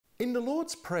In the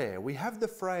Lord's Prayer, we have the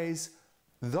phrase,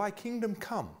 "Thy kingdom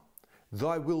come,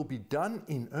 thy will be done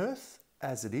in earth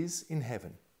as it is in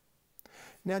heaven."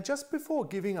 Now, just before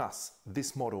giving us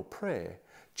this model prayer,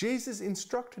 Jesus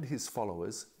instructed his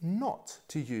followers not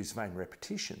to use vain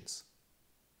repetitions.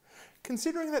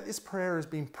 Considering that this prayer has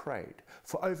been prayed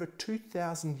for over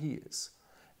 2,000 years,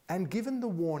 and given the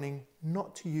warning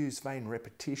not to use vain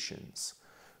repetitions,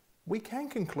 we can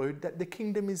conclude that the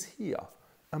kingdom is here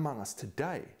among us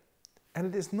today, and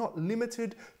it is not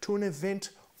limited to an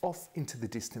event off into the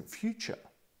distant future.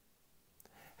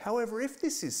 However, if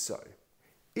this is so,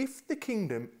 if the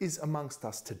kingdom is amongst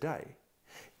us today,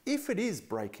 if it is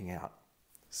breaking out,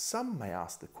 some may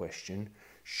ask the question,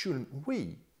 shouldn't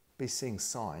we be seeing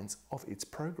signs of its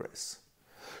progress?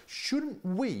 Shouldn't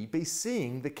we be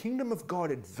seeing the kingdom of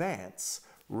God advance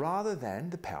rather than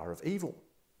the power of evil?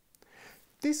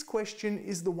 This question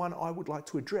is the one I would like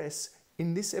to address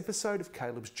in this episode of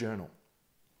Caleb's Journal.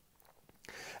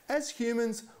 As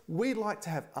humans, we like to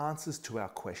have answers to our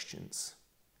questions.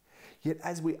 Yet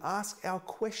as we ask our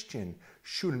question,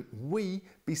 shouldn't we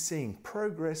be seeing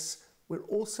progress, we're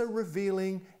also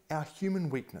revealing our human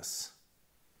weakness.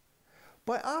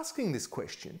 By asking this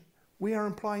question, we are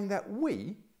implying that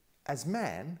we, as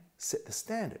man, set the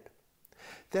standard.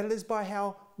 That it is by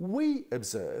how we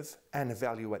observe and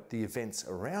evaluate the events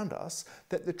around us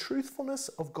that the truthfulness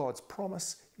of God's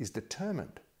promise is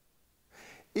determined.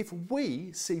 If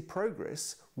we see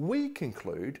progress, we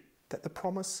conclude that the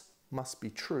promise must be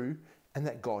true and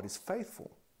that God is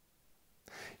faithful.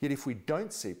 Yet if we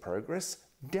don't see progress,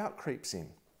 doubt creeps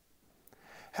in.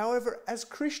 However, as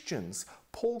Christians,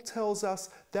 Paul tells us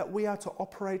that we are to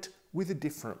operate with a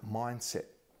different mindset.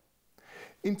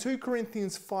 In 2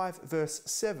 Corinthians 5 verse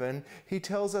 7, he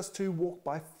tells us to walk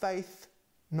by faith,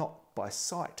 not by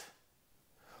sight.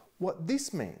 What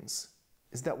this means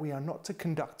is that we are not to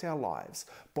conduct our lives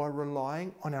by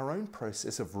relying on our own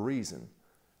process of reason,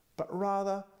 but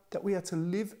rather that we are to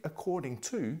live according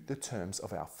to the terms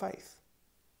of our faith.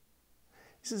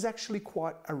 This is actually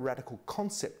quite a radical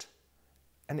concept,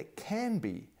 and it can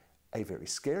be a very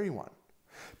scary one.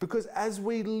 Because as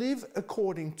we live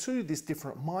according to this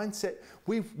different mindset,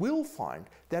 we will find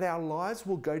that our lives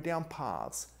will go down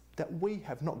paths that we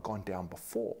have not gone down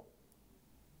before.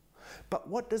 But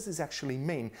what does this actually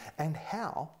mean, and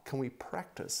how can we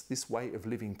practice this way of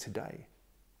living today?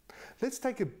 Let's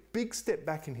take a big step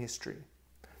back in history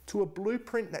to a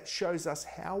blueprint that shows us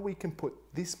how we can put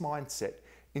this mindset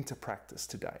into practice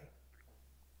today.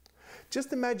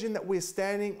 Just imagine that we're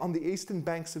standing on the eastern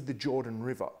banks of the Jordan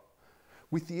River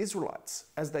with the Israelites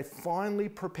as they finally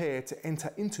prepare to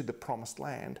enter into the promised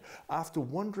land after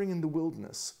wandering in the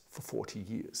wilderness for 40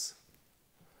 years.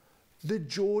 The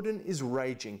Jordan is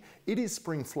raging. It is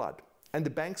spring flood and the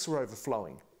banks are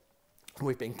overflowing.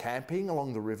 We've been camping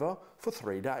along the river for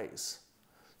 3 days.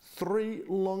 3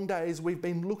 long days we've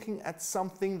been looking at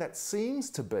something that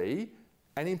seems to be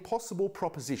an impossible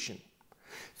proposition.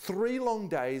 3 long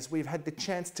days we've had the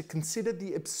chance to consider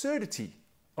the absurdity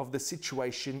of the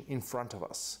situation in front of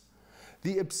us.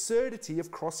 The absurdity of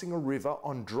crossing a river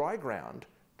on dry ground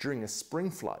during a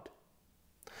spring flood.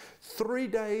 3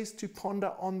 days to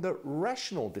ponder on the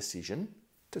rational decision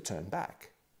to turn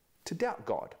back, to doubt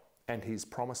God and his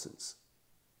promises.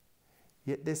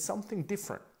 Yet there's something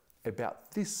different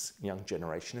about this young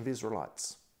generation of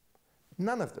Israelites.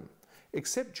 None of them,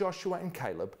 except Joshua and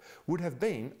Caleb, would have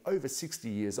been over 60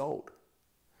 years old.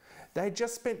 They had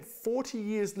just spent 40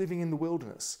 years living in the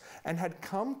wilderness and had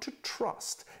come to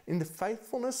trust in the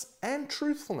faithfulness and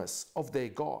truthfulness of their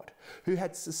God, who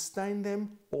had sustained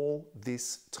them all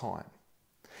this time.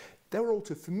 They were all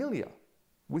too familiar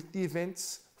with the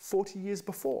events 40 years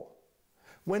before,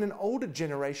 when an older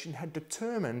generation had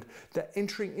determined that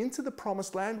entering into the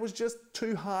promised land was just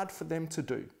too hard for them to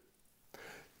do.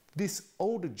 This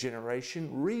older generation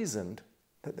reasoned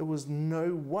that there was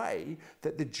no way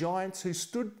that the giants who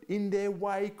stood in their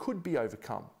way could be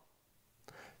overcome.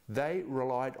 They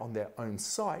relied on their own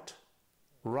sight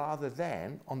rather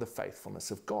than on the faithfulness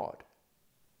of God.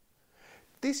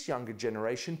 This younger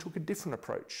generation took a different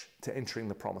approach to entering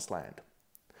the promised land.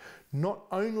 Not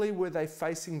only were they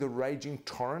facing the raging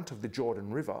torrent of the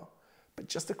Jordan River, but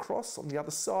just across on the other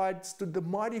side stood the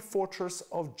mighty fortress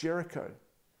of Jericho.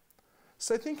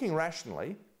 So thinking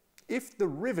rationally, if the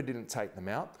river didn't take them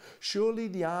out, surely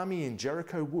the army in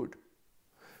Jericho would.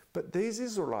 But these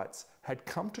Israelites had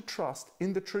come to trust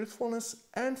in the truthfulness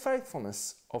and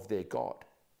faithfulness of their God.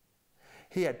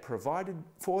 He had provided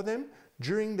for them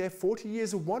during their 40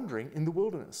 years of wandering in the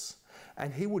wilderness,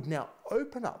 and he would now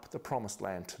open up the promised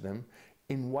land to them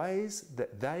in ways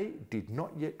that they did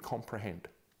not yet comprehend.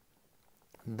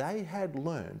 They had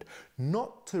learned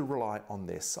not to rely on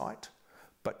their sight,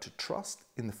 but to trust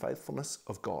in the faithfulness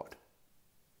of God.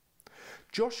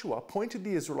 Joshua pointed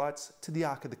the Israelites to the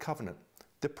Ark of the Covenant,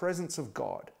 the presence of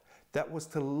God, that was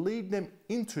to lead them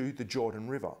into the Jordan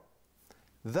River.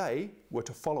 They were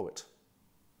to follow it.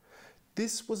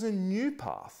 This was a new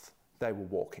path they were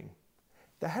walking.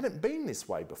 They hadn't been this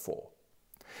way before.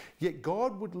 Yet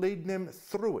God would lead them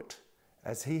through it,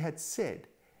 as he had said,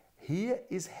 "Here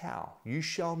is how you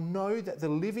shall know that the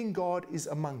living God is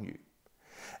among you,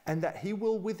 and that he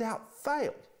will without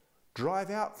fail drive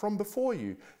out from before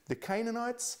you the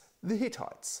Canaanites, the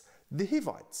Hittites, the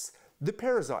Hivites, the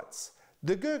Perizzites,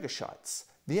 the Girgashites,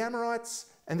 the Amorites,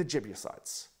 and the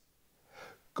Jebusites."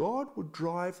 God would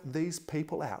drive these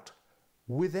people out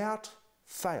without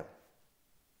fail.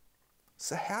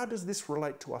 So how does this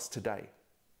relate to us today?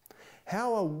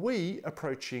 How are we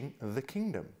approaching the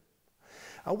kingdom?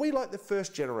 Are we like the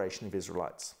first generation of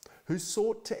Israelites who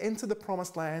sought to enter the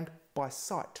promised land by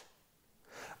sight?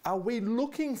 Are we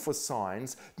looking for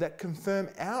signs that confirm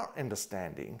our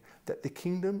understanding that the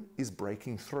kingdom is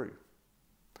breaking through?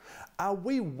 Are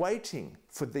we waiting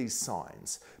for these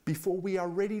signs before we are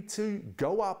ready to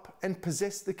go up and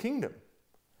possess the kingdom?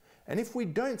 And if we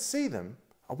don't see them,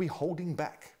 are we holding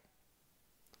back?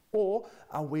 Or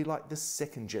are we like the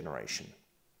second generation?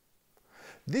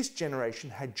 This generation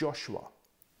had Joshua.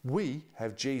 We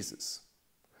have Jesus.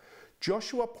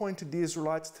 Joshua pointed the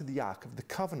Israelites to the Ark of the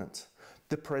Covenant,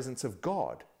 the presence of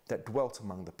God that dwelt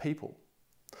among the people.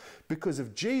 Because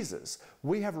of Jesus,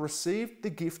 we have received the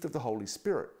gift of the Holy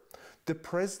Spirit, the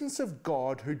presence of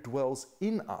God who dwells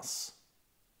in us.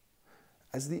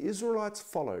 As the Israelites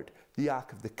followed the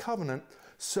Ark of the Covenant,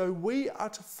 so we are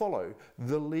to follow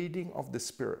the leading of the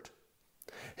Spirit.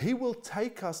 He will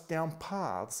take us down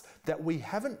paths that we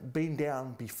haven't been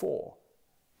down before.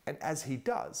 And as he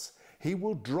does, he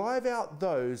will drive out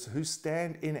those who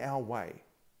stand in our way.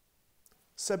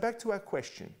 So back to our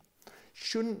question,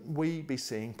 shouldn't we be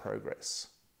seeing progress?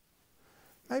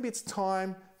 Maybe it's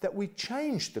time that we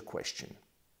change the question.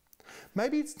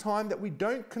 Maybe it's time that we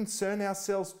don't concern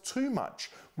ourselves too much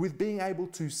with being able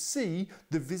to see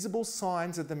the visible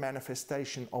signs of the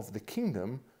manifestation of the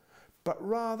kingdom, but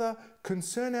rather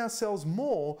concern ourselves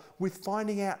more with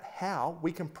finding out how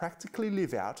we can practically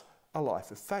live out a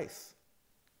life of faith.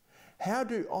 How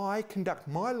do I conduct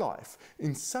my life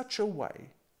in such a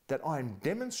way that I am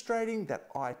demonstrating that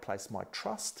I place my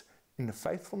trust in the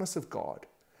faithfulness of God,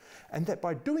 and that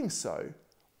by doing so,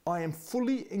 I am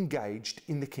fully engaged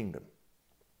in the kingdom?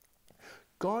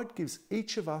 God gives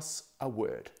each of us a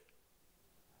word.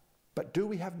 But do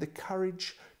we have the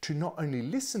courage to not only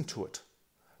listen to it,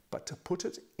 but to put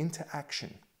it into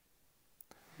action?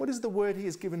 What is the word he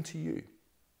has given to you?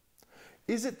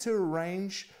 Is it to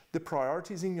arrange the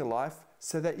priorities in your life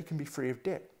so that you can be free of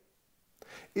debt?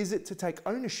 Is it to take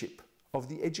ownership of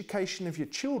the education of your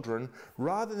children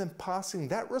rather than passing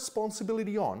that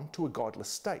responsibility on to a godless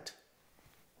state?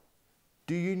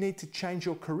 Do you need to change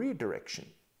your career direction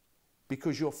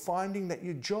because you're finding that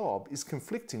your job is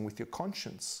conflicting with your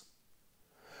conscience?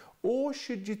 Or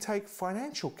should you take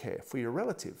financial care for your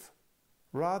relative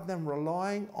rather than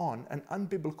relying on an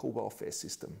unbiblical welfare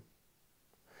system?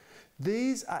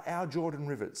 These are our Jordan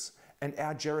rivers and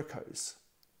our Jerichos.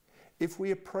 If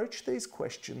we approach these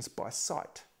questions by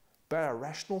sight, by our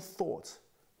rational thought,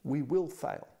 we will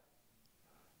fail.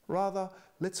 Rather,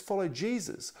 let's follow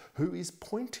Jesus, who is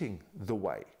pointing the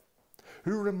way,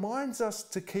 who reminds us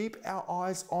to keep our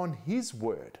eyes on his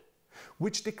word,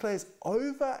 which declares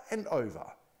over and over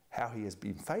how he has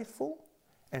been faithful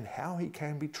and how he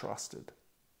can be trusted.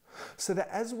 So that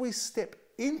as we step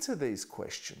into these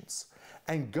questions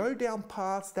and go down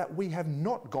paths that we have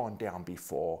not gone down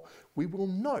before, we will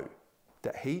know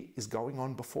that he is going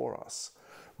on before us,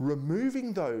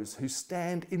 removing those who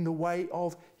stand in the way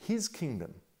of his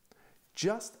kingdom,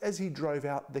 just as he drove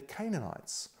out the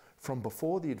Canaanites from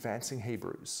before the advancing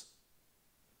Hebrews.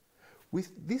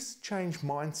 With this changed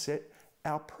mindset,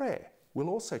 our prayer will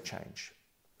also change.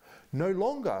 No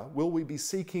longer will we be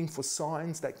seeking for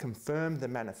signs that confirm the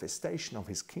manifestation of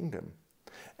his kingdom,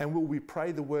 and will we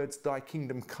pray the words, "Thy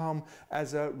kingdom come,"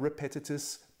 as a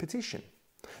repetitious petition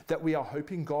that we are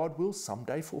hoping God will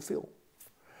someday fulfill.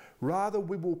 Rather,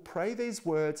 we will pray these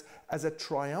words as a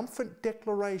triumphant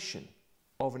declaration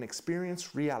of an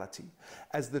experienced reality,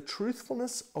 as the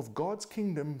truthfulness of God's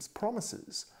kingdom's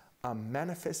promises are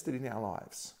manifested in our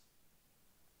lives.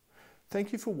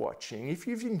 Thank you for watching. If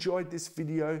you've enjoyed this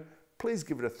video, please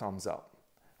give it a thumbs up.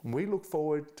 We look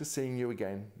forward to seeing you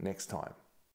again next time.